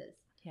businesses.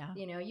 Yeah.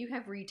 You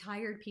have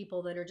retired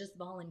people that are just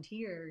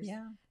volunteers.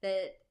 Yeah.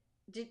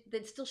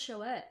 That still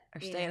show up.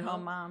 Or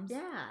stay-at-home moms.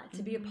 Yeah,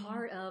 to be a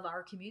part of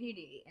our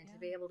community and to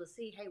be able to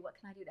see, hey, what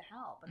can I do to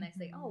help? And they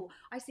say, oh,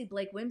 I see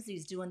Blake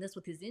Whimsy's doing this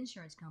with his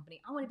insurance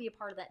company. I want to be a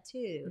part of that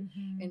too.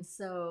 And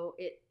so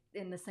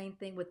and the same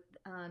thing with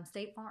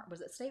State Farm. Was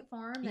it State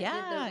Farm?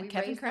 Yeah,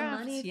 Kevin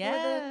Crafts.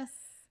 Money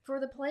for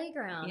the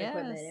playground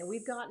equipment. And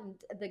we've gotten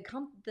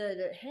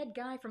the head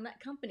guy from that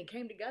company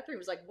came to Guthrie and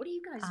was like, what are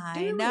you guys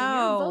doing?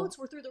 Your votes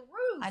were through the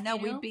roof. I know.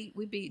 We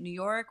beat New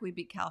York. We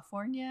beat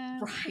California.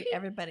 Right.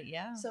 Everybody.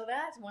 Yeah. So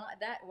that's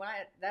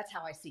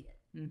how I see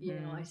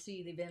it. I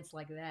see the events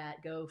like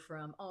that go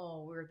from,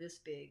 oh, we're this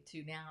big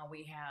to now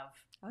we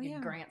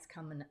have grants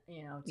coming,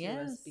 to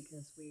us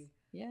because we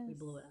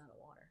blew it out of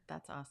the water.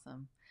 That's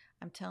awesome.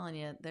 I'm telling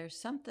you, there's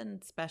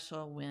something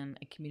special when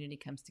a community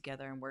comes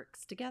together and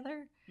works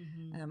together.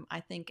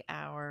 I think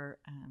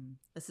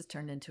this has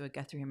turned into a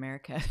Guthrie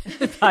America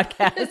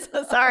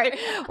podcast. Sorry,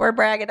 we're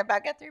bragging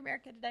about Guthrie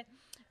America today.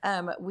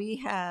 We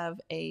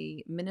have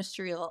a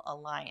ministerial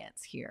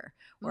alliance here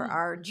where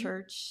our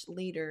church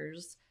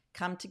leaders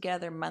come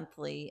together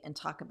monthly and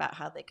talk about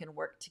how they can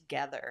work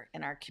together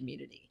in our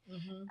community.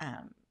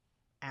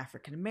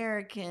 African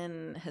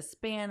American,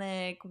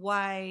 Hispanic,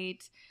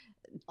 white,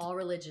 all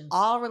religions,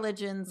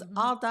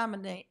 all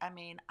dominate. I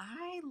mean,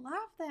 I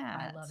love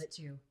that. I love it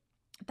too.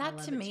 That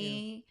to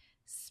me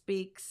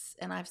speaks,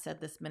 and I've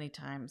said this many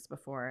times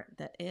before,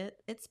 that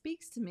it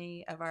speaks to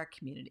me of our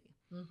community.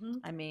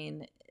 I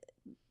mean,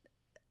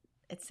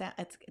 it's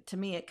to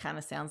me, it kind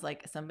of sounds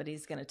like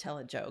somebody's going to tell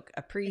a joke,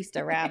 a priest,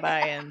 a rabbi,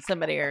 and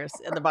somebody else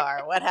in the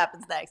bar. What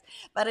happens next?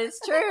 But it's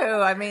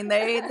true. I mean,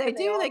 they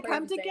do. They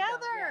come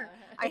together.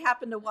 I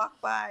happened to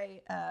walk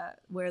by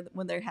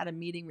when they had a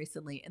meeting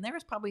recently, and there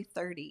was probably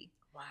 30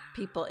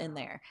 people in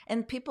there,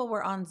 and people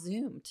were on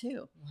Zoom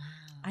too. Wow.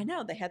 I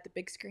know, they had the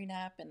big screen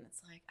up, and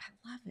it's like,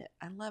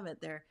 I love it.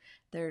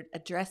 They're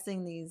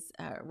addressing these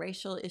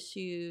racial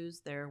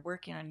issues. They're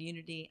working on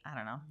unity. I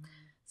don't know.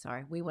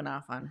 Sorry, we went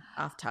off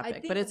topic,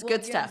 think, but it's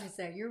good stuff.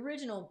 Say, your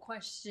original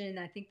question,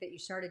 I think that you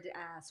started to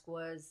ask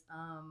was,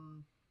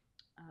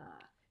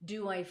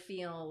 do I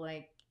feel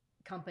like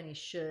companies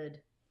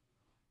should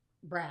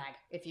brag,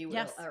 if you will,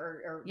 yes.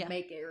 or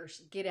make it or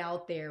get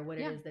out there what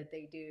it is that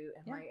they do?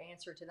 And my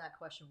answer to that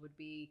question would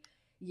be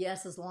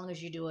yes, as long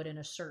as you do it in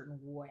a certain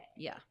way.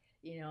 Yeah.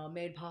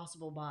 Made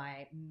possible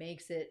by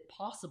makes it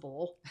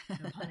possible,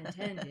 no pun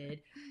intended,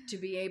 to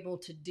be able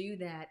to do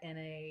that in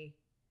a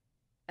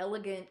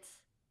elegant,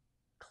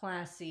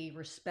 classy,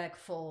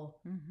 respectful,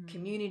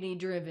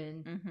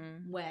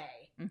 community-driven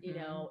way.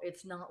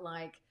 It's not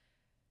like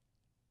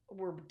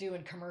we're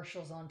doing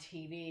commercials on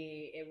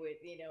TV. It would,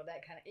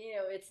 that kind of,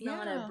 it's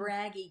not a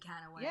braggy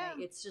kind of way. Yeah.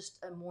 It's just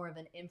a more of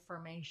an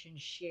information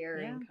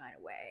sharing kind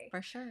of way.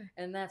 For sure.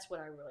 And that's what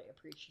I really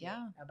appreciate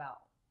about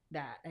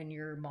that and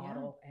your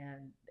model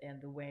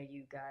and the way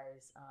you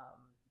guys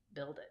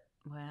build it.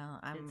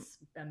 Well, it's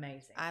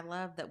amazing. I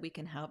love that we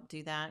can help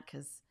do that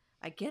because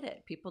I get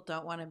it. People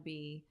don't want to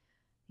be,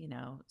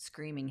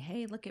 screaming,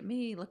 "Hey, look at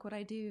me! Look what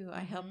I do!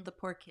 I help the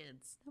poor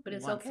kids." But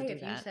it's okay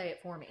if you say it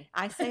for me.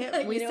 I say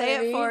it. We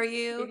say it for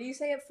you. If you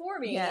say it for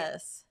me,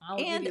 yes, I'll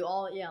give you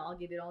all. Yeah, I'll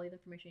give you all the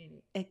information you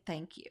need.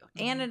 Thank you,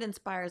 and it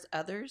inspires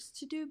others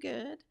to do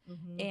good.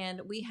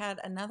 And we had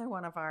another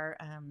one of our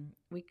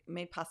we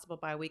made possible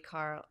by we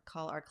call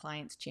our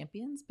clients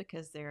champions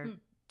because they're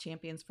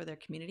champions for their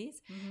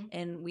communities,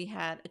 and we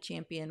had a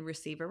champion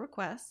receive a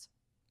request.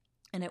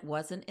 And it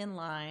wasn't in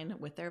line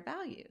with their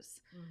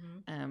values,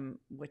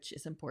 which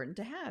is important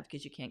to have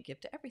because you can't give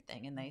to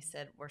everything. And they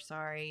said, "We're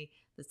sorry,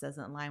 this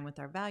doesn't align with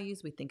our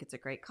values. We think it's a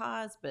great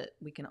cause, but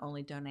we can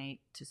only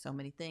donate to so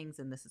many things,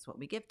 and this is what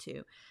we give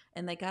to."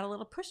 And they got a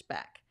little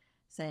pushback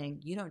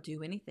saying, "You don't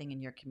do anything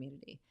in your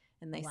community."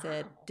 And they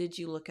said, "Did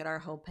you look at our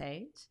whole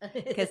page?"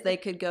 Because they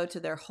could go to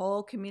their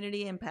whole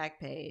community impact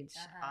page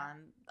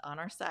on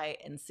our site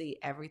and see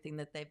everything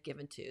that they've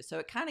given to. So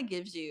it kind of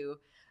gives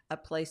you a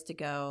place to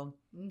go.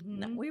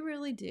 No, we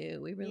really do.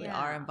 We really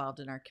are involved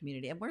in our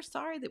community. And we're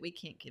sorry that we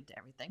can't give to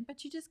everything,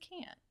 but you just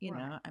can't. You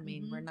know, I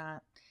mean, we're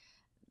not,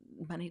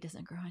 money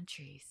doesn't grow on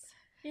trees.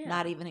 Yeah.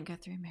 Not even in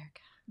Guthrie, America.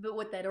 But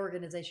what that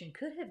organization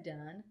could have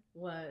done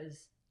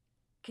was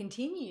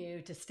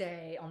continue to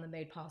stay on the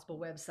Made Possible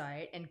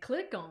website and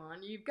click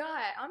on,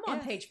 I'm on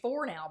page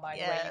 4 now, by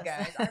the way, you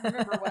guys. I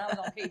remember when I was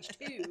on page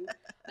 2.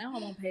 Now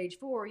I'm on page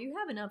 4. You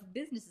have enough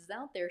businesses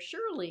out there.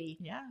 Surely,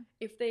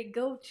 if they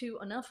go to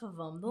enough of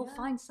them, they'll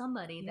find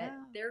somebody that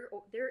their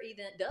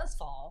event does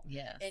fall.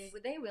 Yes. And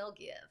they will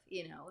give,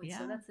 And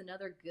so that's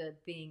another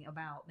good thing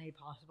about Made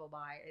Possible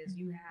by is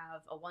you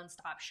have a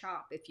one-stop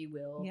shop, if you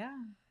will. Yeah.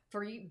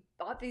 For you,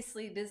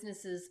 obviously,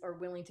 businesses are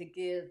willing to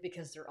give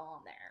because they're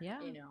on there,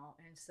 and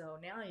so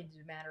now it's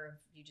a matter of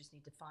you just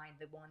need to find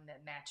the one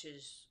that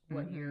matches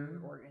what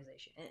your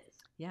organization is.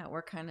 Yeah,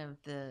 we're kind of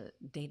the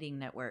dating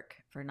network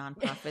for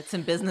nonprofits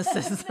and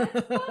businesses.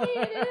 That's funny.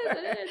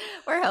 It is.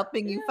 We're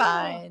helping you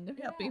find,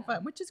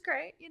 which is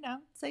great.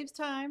 Saves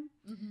time.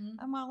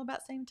 I'm all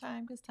about saving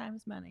time because time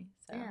is money.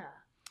 So. Yeah.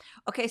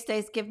 Okay,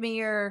 Stace, give me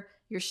your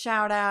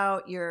shout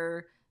out,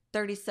 your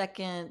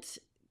 30-second.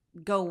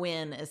 Go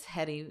win, as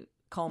Hetty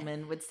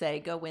Coleman would say,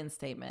 go win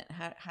statement.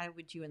 How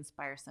would you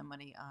inspire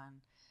somebody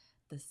on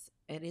this?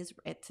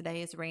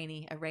 Today is a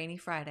rainy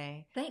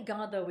Friday. Thank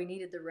God, though, we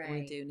needed the rain.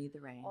 We do need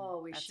the rain.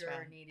 Oh, we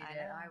sure needed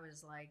it. I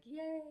was like,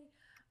 yay.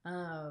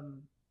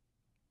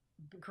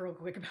 Real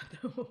quick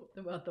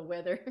about the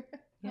weather.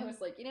 I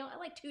was like, I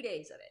like 2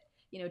 days of it.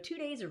 2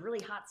 days of really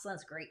hot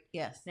sun's great.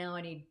 Yes. Now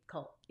I need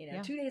cold.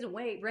 2 days of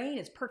rain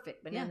is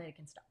perfect, but then it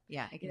can stop.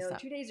 Yeah, it can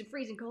stop. 2 days of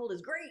freezing cold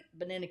is great,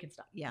 but then it can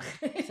stop. Yeah.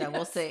 So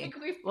we'll see.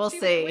 We'll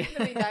see. It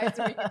would be nice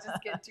if we could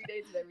just get 2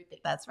 days of everything.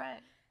 That's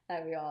right.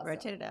 That'd be awesome.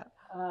 Rotate it out.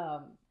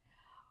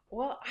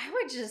 Well, I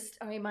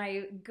would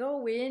my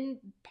go in,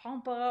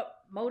 pump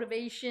up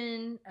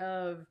motivation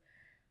of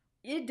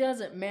it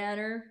doesn't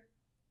matter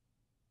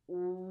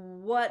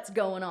what's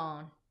going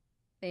on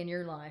in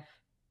your life.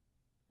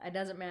 It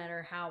doesn't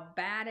matter how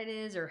bad it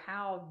is or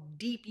how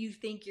deep you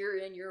think you're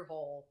in your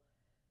hole.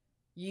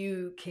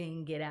 You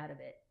can get out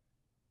of it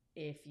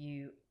if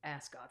you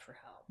ask God for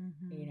help.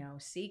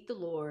 Seek the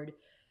Lord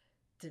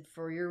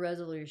for your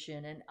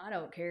resolution. And I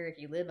don't care if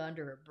you live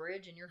under a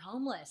bridge and you're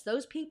homeless.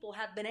 Those people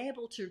have been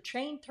able to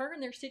turn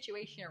their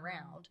situation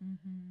around.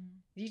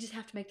 You just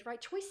have to make the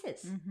right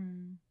choices.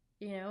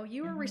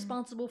 You are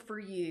responsible for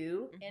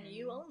you and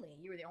you only.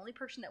 You are the only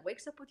person that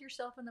wakes up with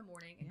yourself in the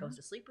morning and goes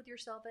to sleep with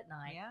yourself at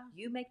night. Yeah.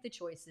 You make the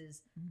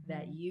choices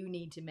that you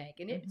need to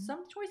make. And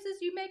some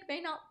choices you make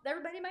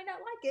everybody may not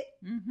like it.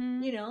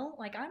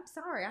 Like, I'm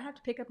sorry, I have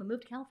to pick up and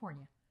move to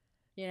California.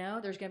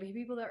 There's going to be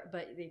people there,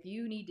 but if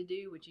you need to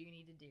do what you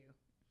need to do,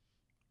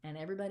 and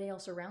everybody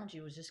else around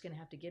you is just going to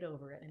have to get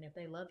over it. And if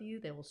they love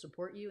you, they will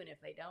support you. And if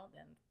they don't,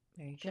 then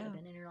there you should go. have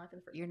been in your life in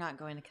the first. You're not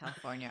going to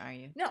California, are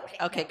you? No.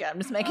 Okay, good. I'm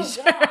just making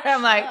sure. Gosh,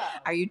 I'm like,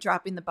 are you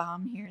dropping the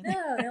bomb here?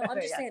 No.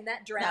 I'm just saying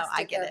that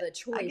drastic of a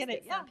choice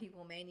that some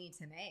people may need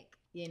to make.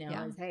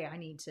 Is, hey, I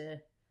need to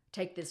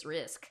take this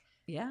risk.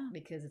 Yeah.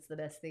 Because it's the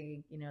best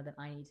thing, that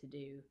I need to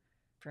do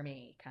for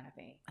me kind of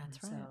thing.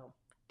 That's right. So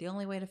the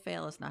only way to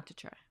fail is not to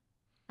try.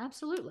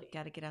 Absolutely.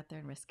 Got to get out there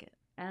and risk it.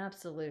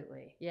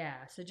 Absolutely. Yeah.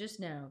 So just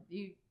know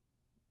you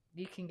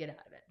can get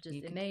out of it.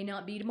 Just it may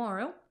not be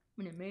tomorrow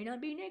and it may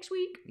not be next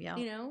week. Yeah.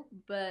 You know,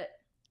 but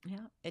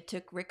yeah. It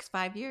took Rick's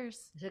 5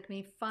 years. It took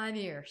me 5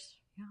 years.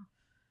 Yeah.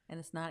 And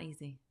it's not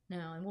easy.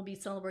 No, and we'll be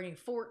celebrating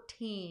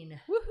 14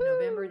 Woo-hoo!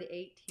 November the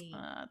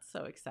 18th. It's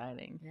so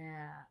exciting.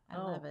 Yeah. I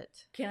love it.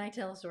 Can I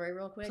tell a story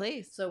real quick?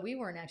 Please. So we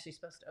weren't actually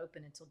supposed to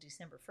open until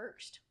December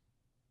 1st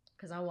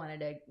because I wanted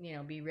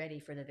to, be ready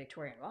for the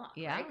Victorian Walk.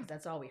 Yeah. Right? Because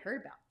that's all we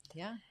heard about.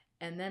 Yeah.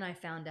 And then I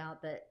found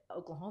out that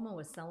Oklahoma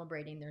was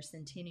celebrating their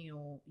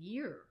centennial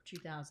year,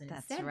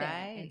 2007. That's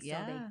right. And so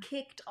they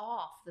kicked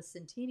off the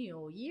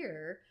centennial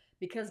year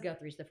because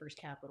Guthrie's the first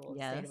capital of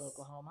the state of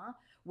Oklahoma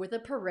with a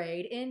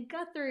parade in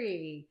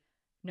Guthrie.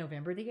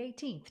 November the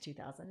 18th,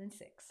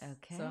 2006.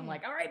 Okay. So I'm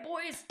like, all right,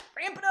 boys,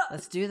 ramp it up.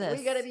 Let's do this.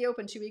 We got to be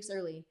open 2 weeks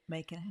early.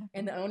 Make it happen.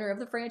 And the owner of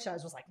the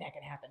franchise was like, that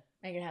can happen.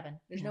 Make it happen.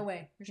 There's no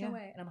way. There's no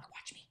way. And I'm like,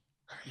 watch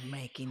me.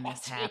 Making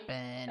this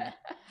happen.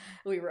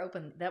 We were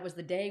open. That was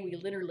the day we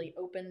literally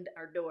opened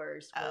our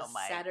doors. Was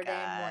Saturday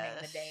morning,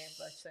 the day of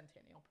the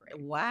centennial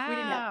parade.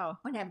 Wow.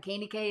 We didn't have a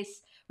candy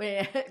case.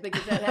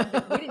 Because that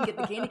happened. We didn't get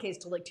the candy case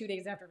till like 2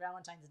 days after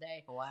Valentine's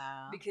Day.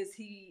 Wow. Because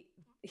he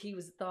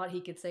thought he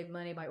could save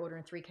money by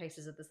ordering 3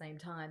 cases at the same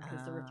time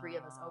because there were 3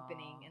 of us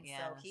opening, and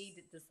so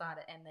he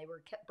decided, and they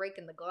kept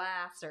breaking the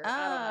glass, or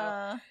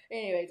I don't know.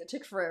 Anyways, it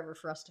took forever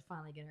for us to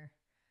finally get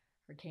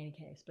our candy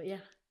case, but yeah.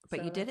 But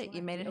so you did it.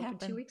 You made it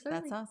happen. 2 weeks early.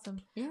 That's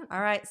awesome. Yeah.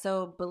 All right.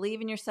 So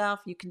believe in yourself.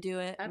 You can do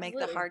it. Absolutely.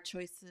 Make the hard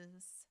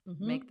choices.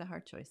 Mm-hmm. Make the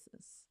hard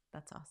choices.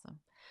 That's awesome.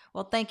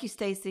 Well, thank you,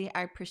 Stacy.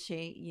 I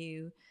appreciate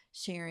you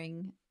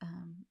sharing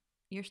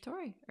your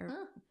story,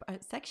 or a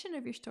section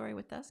of your story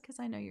with us, because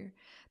I know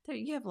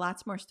you have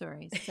lots more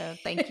stories. So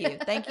thank you.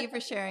 Thank you for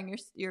sharing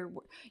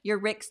your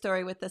Rick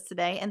story with us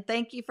today. And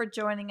thank you for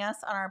joining us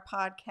on our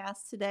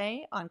podcast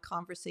today on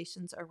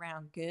Conversations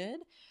Around Good.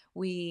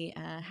 We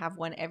have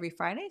one every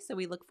Friday, so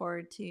we look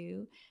forward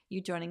to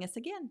you joining us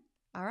again.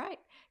 All right.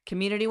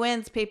 Community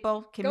wins,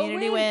 people.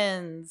 Community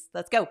wins.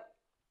 Let's go.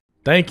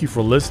 Thank you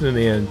for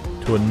listening in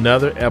to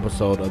another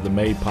episode of the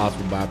Made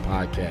Possible by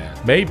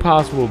podcast. Made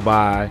Possible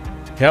by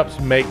helps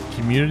make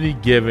community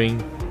giving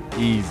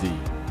easy.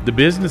 The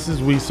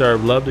businesses we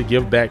serve love to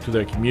give back to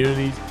their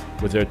communities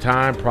with their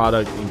time,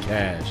 product, and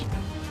cash.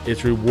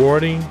 It's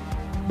rewarding,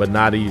 but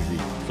not easy.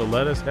 So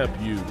let us help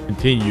you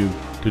continue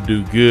to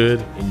do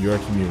good in your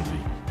community.